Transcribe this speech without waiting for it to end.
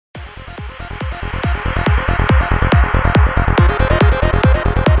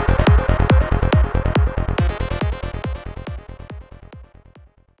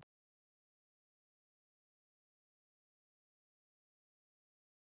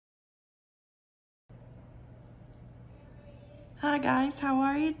Hi guys, how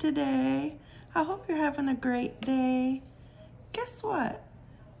are you today? I hope you're having a great day. Guess what?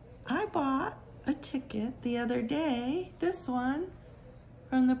 I bought a ticket the other day, this one,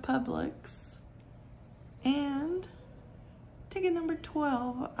 from the Publix. And ticket number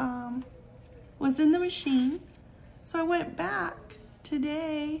 12 was in the machine. So I went back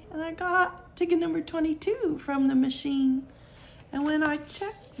today and I got ticket number 22 from the machine. And when I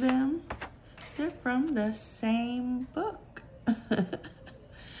checked them, they're from the same book.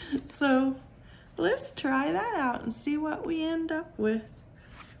 So let's try that out and see what we end up with.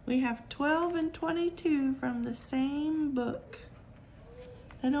 We have 12 and 22 from the same book.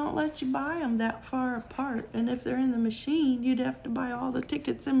 They don't let you buy them that far apart, and if they're in the machine, you'd have to buy all the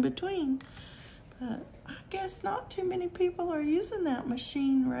tickets in between. But I guess not too many people are using that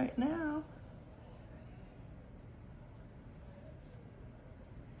machine right now.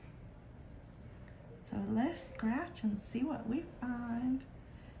 So let's scratch and see what we find.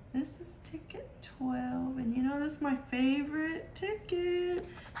 This is ticket 12, and you know that's my favorite ticket.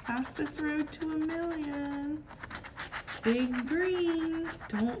 Fastest road to $1 million. Big green,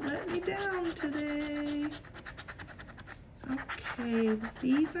 don't let me down today. Okay,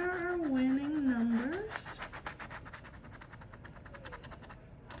 these are our winning numbers.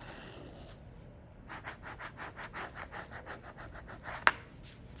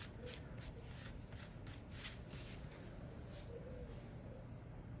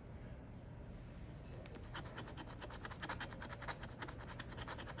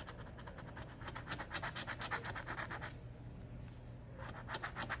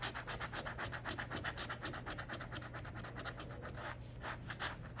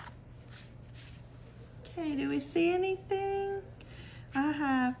 Okay, do we see anything? I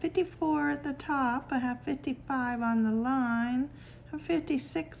have 54 at the top. I have 55 on the line. I have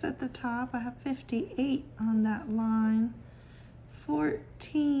 56 at the top. I have 58 on that line.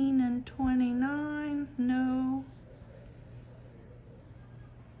 14 and 29, no.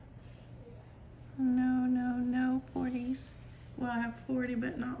 No 40s. Well, I have 40,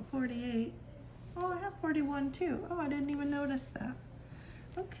 but not 48. Oh, I have 41 too. Oh, I didn't even notice that.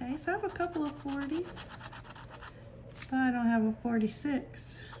 Okay, so I have a couple of 40s, but I don't have a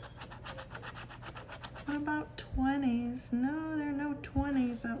 46. What about 20s? No, there are no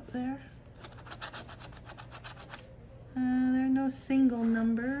 20s up there. There are no single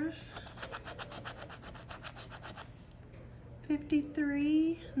numbers.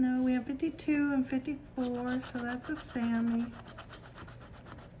 53, no, we have 52 and 54, so that's a Sammy.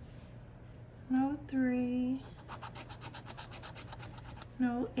 No 3.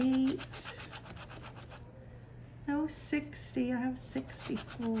 No 8, no 60, I have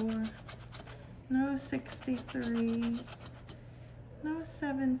 64, no 63, no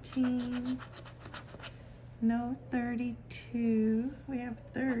 17, no 32, we have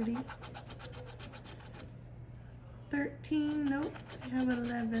 30, 13, nope, we have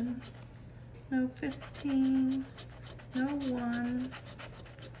 11, no 15, no 1,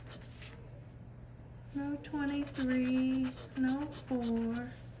 no 23, no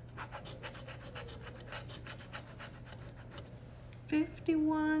 4,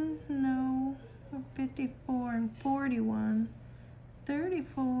 51, no, 54 and 41,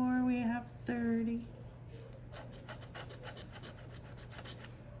 34, we have 30,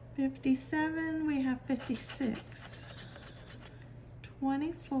 57, we have 56,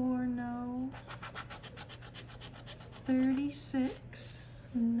 24, no, 36,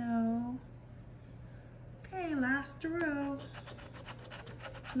 no. Okay, last row.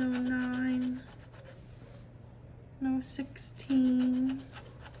 No 9, no 16,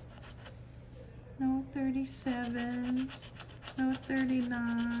 no 37, no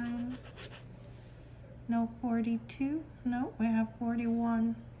 39, no 42, no, we have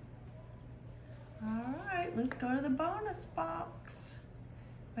 41. All right, let's go to the bonus box.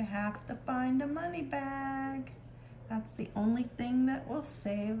 We have to find a money bag. That's the only thing that will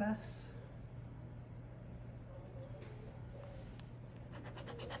save us.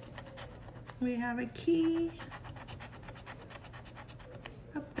 We have a key,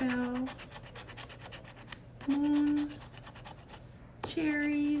 a bell, moon,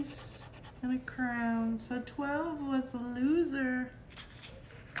 cherries, and a crown. So 12 was a loser.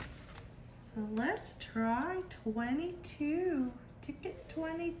 So let's try 22, ticket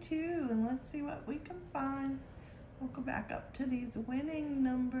 22, and let's see what we can find. We'll go back up to these winning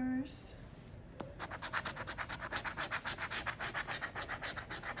numbers.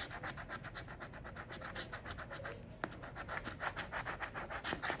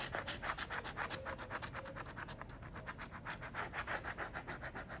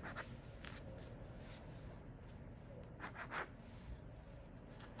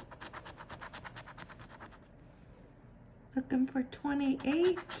 Looking for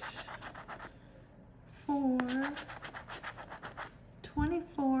 28, 4,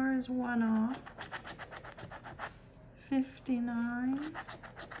 24 is one off, 59,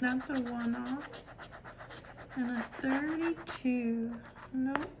 that's a one off, and a 32.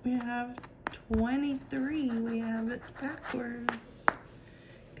 Nope, we have 23, we have it backwards.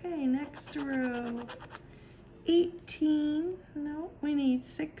 Okay, next row. 18, no, we need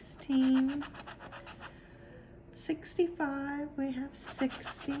 16. 65, we have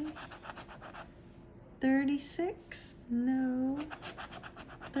 60. 36, no.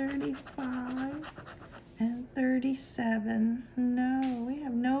 35 and 37, no, we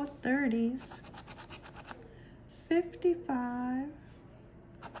have no 30s. 55,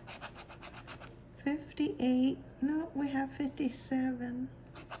 58, no, we have 57.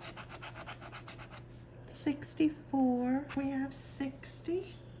 64, we have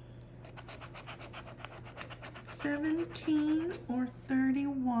 60. 17 or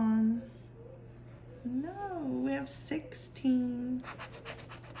 31. No, we have 16.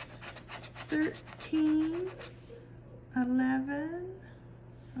 13, 11,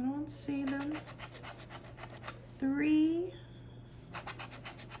 I don't see them. 3,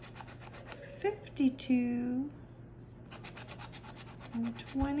 52, and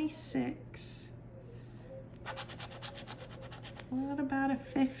 26. What about a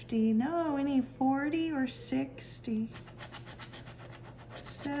 50? No, we need 40 or 60.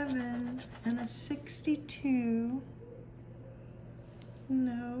 7 and a 62.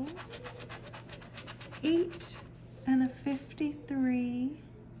 No. 8 and a 53.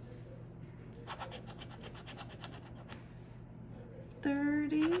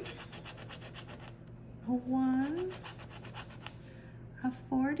 30. A 1. A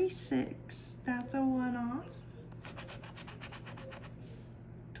 46. That's a one off.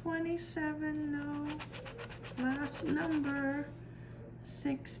 27, no. Last number,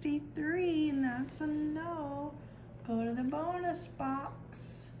 63, and that's a no. Go to the bonus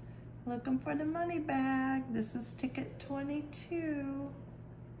box. Looking for the money bag. This is ticket 22.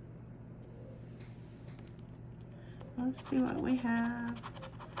 Let's see what we have.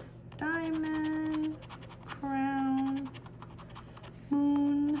 Diamond, crown,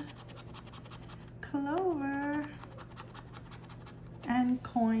 moon, clover, and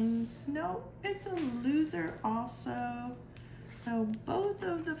coins. Nope, it's a loser also. So both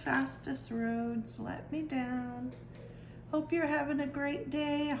of the fastest roads let me down. Hope you're having a great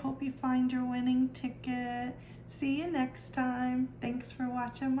day. I hope you find your winning ticket. See you next time. Thanks for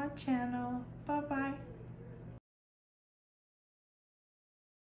watching my channel. Bye-bye.